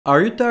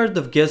Are you tired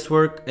of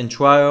guesswork and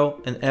trial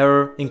and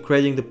error in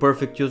creating the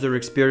perfect user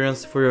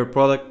experience for your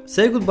product?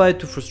 Say goodbye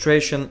to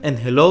frustration and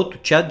hello to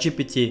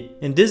ChatGPT.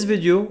 In this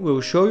video, we will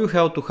show you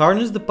how to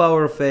harness the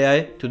power of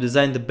AI to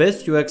design the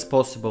best UX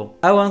possible.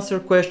 I'll answer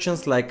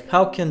questions like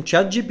how can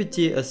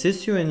ChatGPT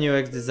assist you in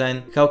UX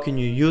design, how can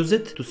you use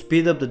it to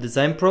speed up the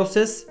design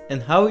process,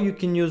 and how you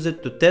can use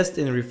it to test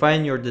and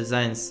refine your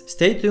designs.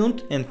 Stay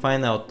tuned and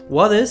find out.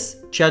 What is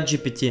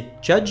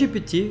ChatGPT?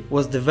 ChatGPT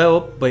was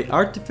developed by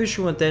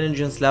artificial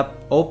intelligence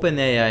lab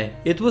OpenAI.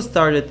 It was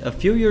started a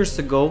few years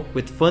ago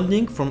with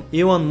funding from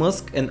Elon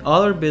Musk and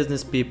other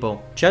business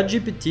people.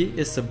 ChatGPT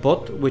is a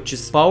bot which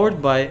is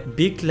powered by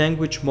Big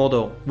Language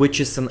Model, which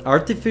is an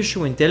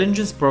artificial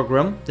intelligence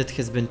program that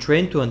has been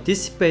trained to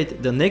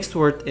anticipate the next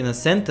word in a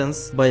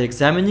sentence by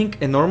examining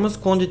enormous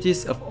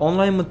quantities of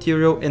online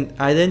material and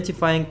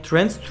identifying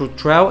trends through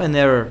trial and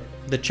error.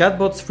 The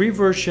chatbot's free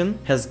version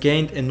has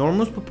gained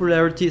enormous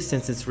popularity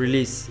since its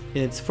release.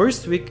 In its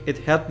first week, it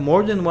had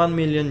more than 1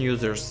 million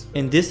users.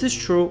 And this is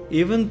true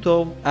even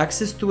though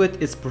access to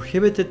it is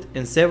prohibited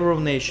in several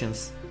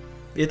nations.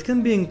 It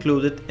can be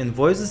included in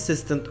voice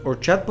assistant or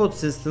chatbot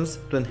systems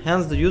to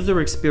enhance the user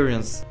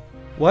experience.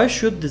 Why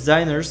should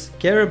designers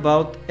care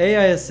about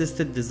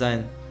AI-assisted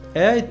design?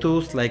 AI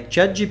tools like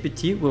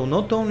ChatGPT will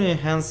not only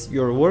enhance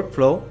your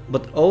workflow,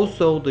 but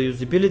also the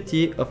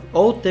usability of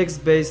all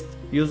text-based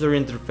user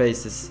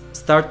interfaces,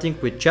 starting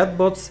with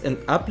chatbots and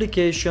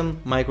application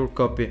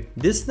microcopy.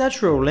 This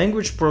natural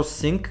language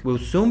processing will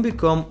soon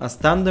become a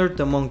standard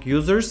among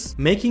users,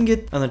 making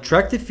it an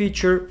attractive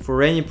feature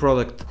for any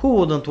product. Who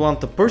wouldn't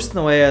want a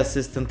personal AI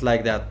assistant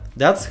like that?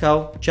 That's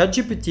how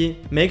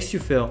ChatGPT makes you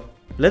feel.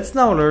 Let's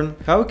now learn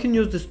how you can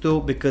use this tool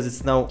because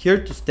it's now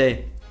here to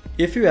stay.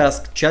 If you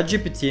ask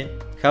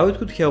ChatGPT how it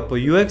could help a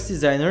UX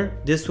designer,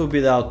 this will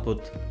be the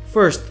output.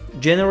 First,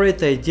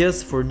 generate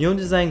ideas for new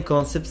design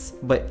concepts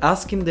by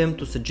asking them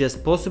to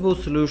suggest possible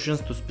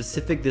solutions to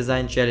specific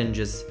design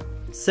challenges.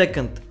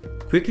 Second,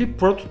 quickly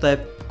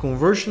prototype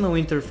conversational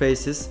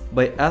interfaces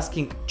by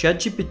asking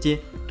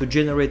ChatGPT to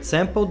generate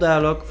sample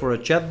dialogue for a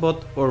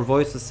chatbot or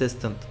voice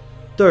assistant.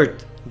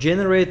 Third,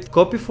 generate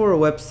copy for a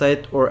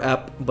website or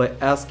app by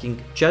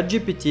asking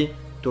ChatGPT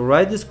to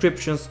write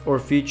descriptions or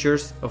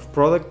features of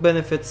product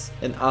benefits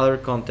and other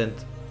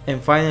content. And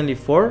finally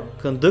 4.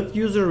 Conduct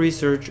user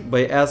research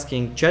by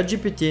asking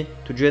ChatGPT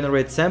to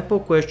generate sample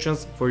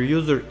questions for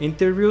user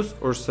interviews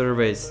or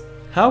surveys.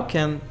 How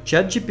can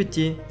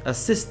ChatGPT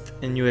assist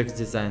in UX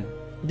design?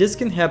 This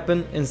can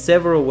happen in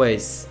several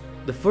ways.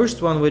 The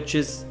first one, which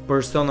is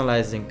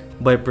personalizing.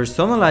 By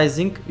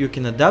personalizing, you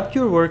can adapt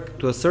your work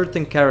to a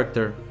certain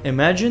character.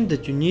 Imagine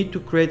that you need to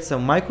create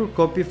some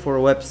microcopy for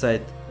a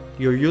website.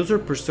 Your user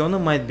persona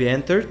might be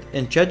entered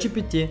and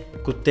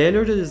ChatGPT could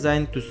tailor the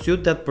design to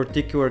suit that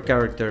particular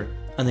character.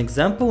 An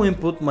example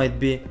input might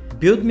be,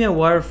 build me a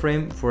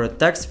wireframe for a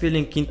tax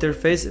filing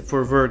interface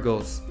for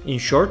Virgos. In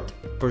short,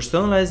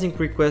 personalizing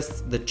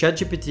requests that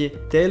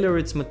ChatGPT tailor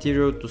its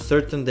material to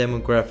certain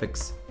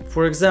demographics.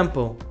 For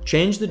example,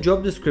 change the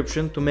job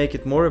description to make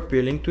it more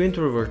appealing to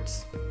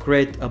introverts.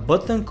 Create a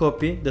button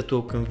copy that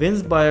will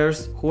convince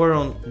buyers who are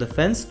on the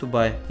fence to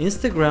buy.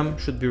 Instagram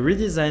should be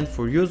redesigned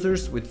for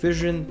users with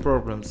vision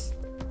problems.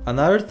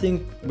 Another thing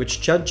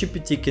which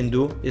ChatGPT can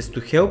do is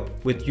to help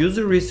with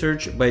user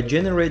research by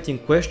generating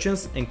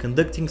questions and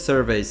conducting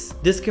surveys.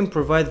 This can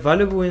provide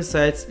valuable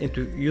insights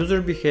into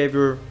user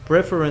behavior,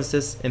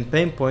 preferences, and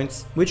pain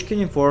points, which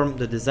can inform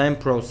the design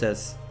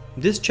process.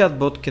 This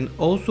chatbot can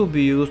also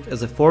be used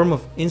as a form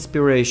of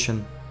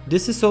inspiration.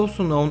 This is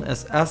also known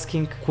as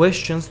asking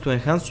questions to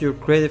enhance your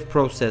creative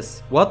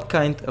process. What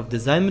kind of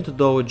design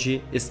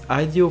methodology is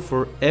ideal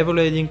for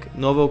evaluating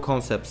novel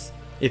concepts?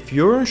 If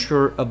you're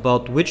unsure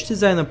about which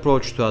design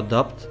approach to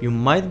adopt, you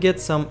might get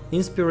some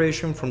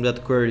inspiration from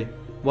that query.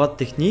 What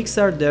techniques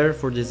are there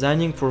for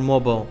designing for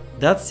mobile?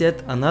 That's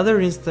yet another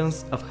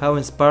instance of how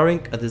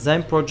inspiring a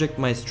design project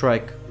might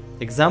strike.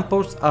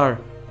 Examples are: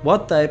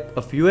 what type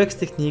of UX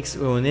techniques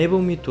will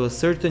enable me to a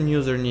certain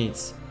user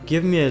needs?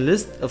 Give me a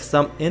list of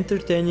some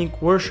entertaining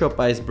workshop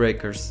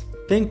icebreakers.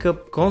 Think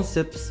up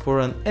concepts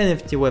for an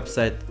NFT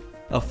website.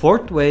 A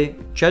fourth way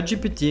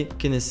ChatGPT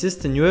can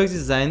assist in UX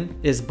design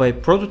is by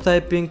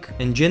prototyping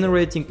and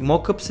generating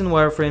mockups and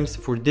wireframes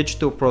for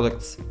digital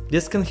products.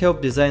 This can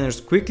help designers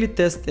quickly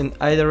test and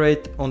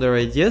iterate on their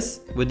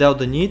ideas without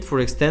the need for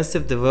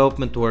extensive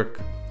development work.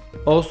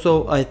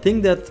 Also, I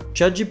think that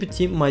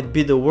ChatGPT might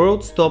be the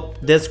world's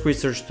top desk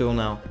research tool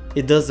now.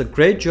 It does a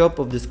great job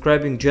of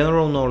describing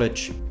general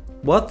knowledge.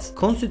 What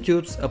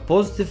constitutes a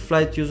positive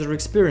flight user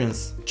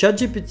experience?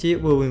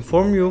 ChatGPT will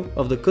inform you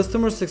of the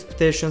customer's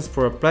expectations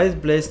for a price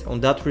based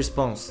on that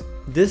response.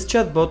 This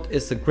chatbot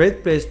is a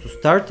great place to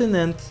start and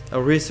end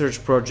a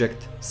research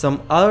project.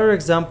 Some other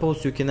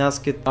examples you can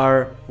ask it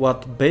are: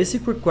 what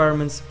basic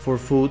requirements for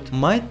food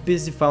might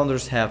busy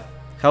founders have?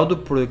 How do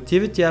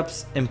productivity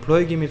apps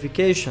employ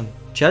gamification?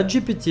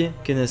 ChatGPT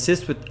can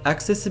assist with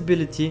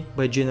accessibility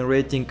by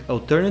generating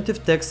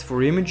alternative text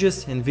for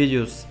images and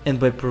videos, and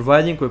by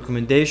providing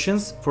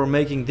recommendations for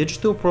making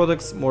digital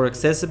products more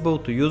accessible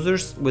to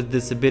users with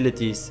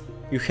disabilities.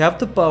 You have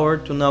the power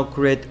to now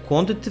create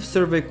quantitative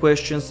survey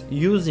questions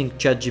using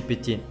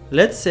ChatGPT.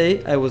 Let's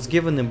say I was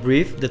given a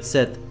brief that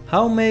said,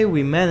 how may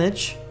we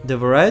manage the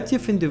variety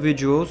of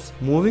individuals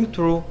moving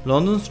through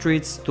London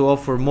streets to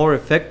offer more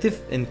effective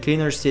and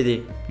cleaner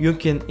city? You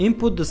can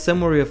input the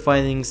summary of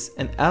findings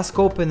and ask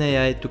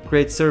OpenAI to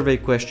create survey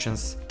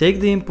questions. Take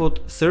the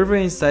input,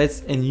 survey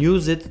insights, and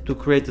use it to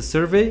create a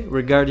survey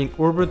regarding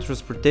urban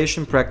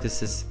transportation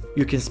practices.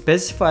 You can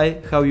specify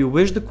how you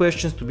wish the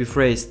questions to be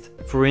phrased.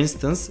 For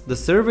instance, the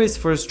survey's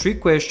first 3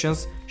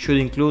 questions should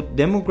include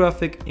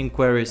demographic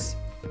inquiries.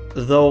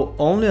 Though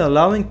only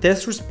allowing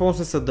text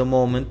responses at the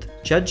moment,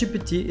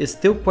 ChatGPT is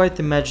still quite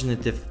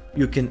imaginative.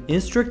 You can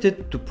instruct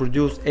it to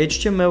produce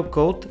HTML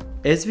code,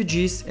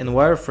 SVGs and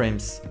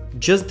wireframes.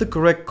 Just the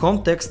correct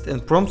context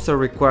and prompts are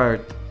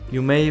required.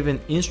 You may even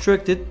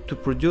instruct it to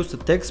produce a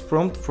text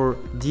prompt for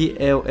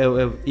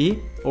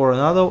DLLE or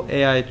another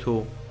AI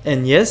tool.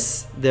 And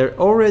yes, they're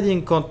already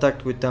in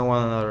contact with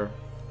one another.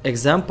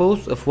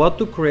 Examples of what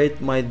to create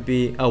might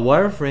be a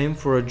wireframe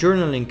for a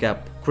journaling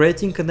app,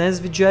 creating an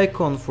SVG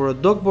icon for a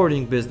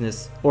dogboarding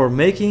business, or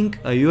making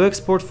a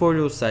UX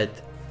portfolio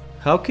site.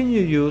 How can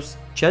you use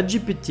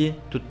ChatGPT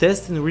to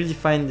test and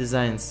redefine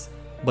designs?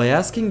 By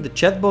asking the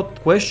chatbot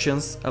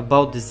questions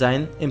about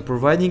design and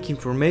providing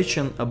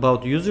information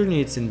about user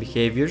needs and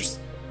behaviors,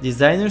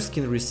 designers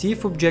can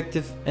receive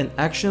objective and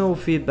actionable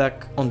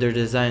feedback on their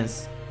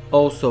designs.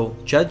 Also,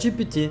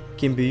 ChatGPT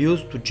can be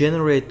used to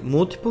generate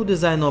multiple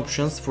design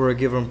options for a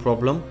given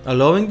problem,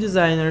 allowing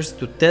designers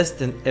to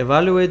test and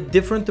evaluate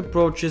different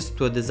approaches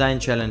to a design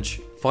challenge.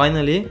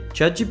 Finally,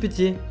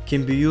 ChatGPT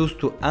can be used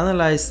to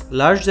analyze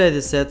large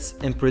datasets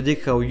and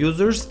predict how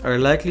users are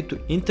likely to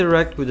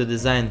interact with the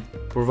design,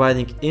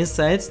 providing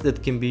insights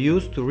that can be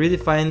used to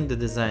redefine the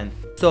design.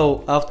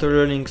 So, after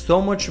learning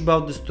so much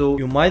about this tool,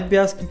 you might be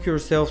asking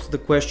yourselves the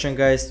question,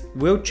 guys,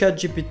 will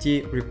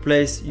ChatGPT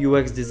replace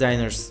UX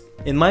designers?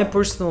 In my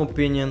personal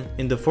opinion,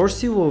 in the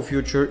foreseeable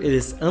future, it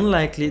is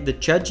unlikely that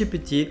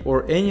ChatGPT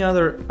or any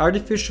other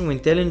artificial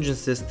intelligence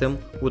system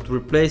would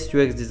replace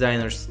UX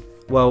designers.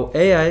 While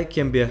AI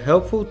can be a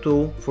helpful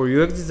tool for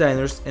UX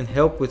designers and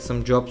help with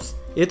some jobs,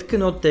 it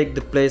cannot take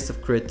the place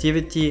of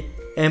creativity,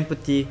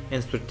 empathy,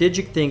 and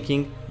strategic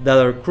thinking that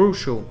are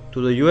crucial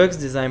to the UX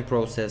design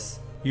process.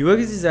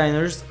 UX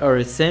designers are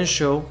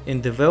essential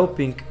in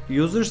developing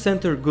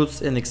user-centered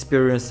goods and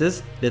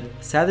experiences that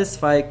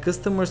satisfy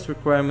customers'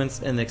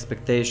 requirements and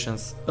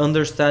expectations.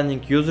 Understanding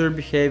user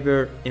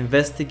behavior,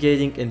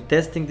 investigating and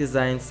testing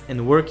designs,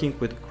 and working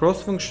with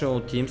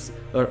cross-functional teams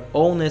are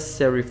all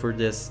necessary for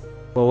this.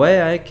 While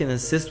AI can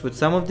assist with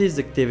some of these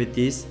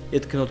activities,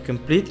 it cannot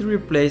completely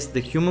replace the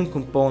human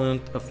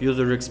component of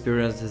user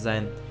experience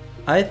design.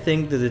 I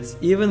think that it's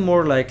even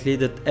more likely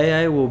that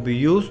AI will be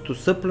used to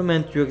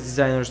supplement UX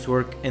designers'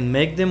 work and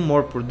make them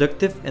more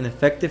productive and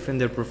effective in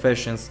their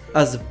professions,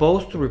 as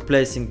opposed to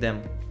replacing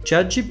them.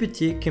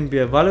 ChatGPT can be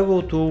a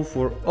valuable tool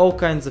for all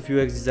kinds of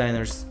UX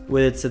designers.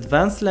 With its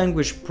advanced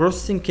language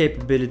processing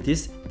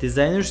capabilities,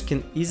 designers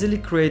can easily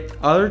create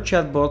other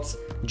chatbots,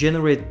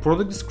 generate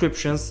product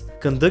descriptions,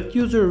 conduct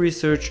user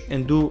research,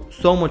 and do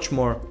so much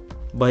more.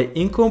 By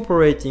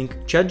incorporating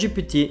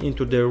ChatGPT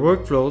into their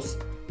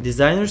workflows,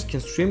 designers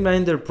can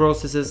streamline their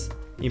processes,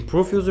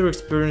 improve user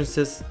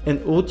experiences, and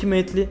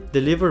ultimately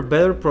deliver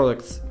better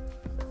products.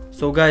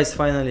 So guys,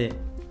 finally,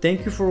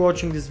 thank you for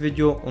watching this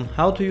video on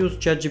how to use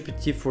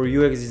ChatGPT for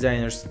UX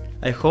designers.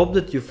 I hope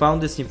that you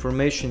found this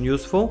information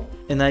useful,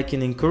 and I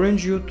can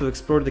encourage you to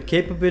explore the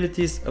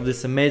capabilities of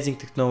this amazing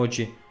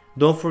technology.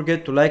 Don't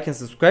forget to like and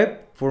subscribe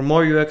for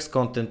more UX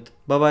content.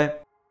 Bye bye.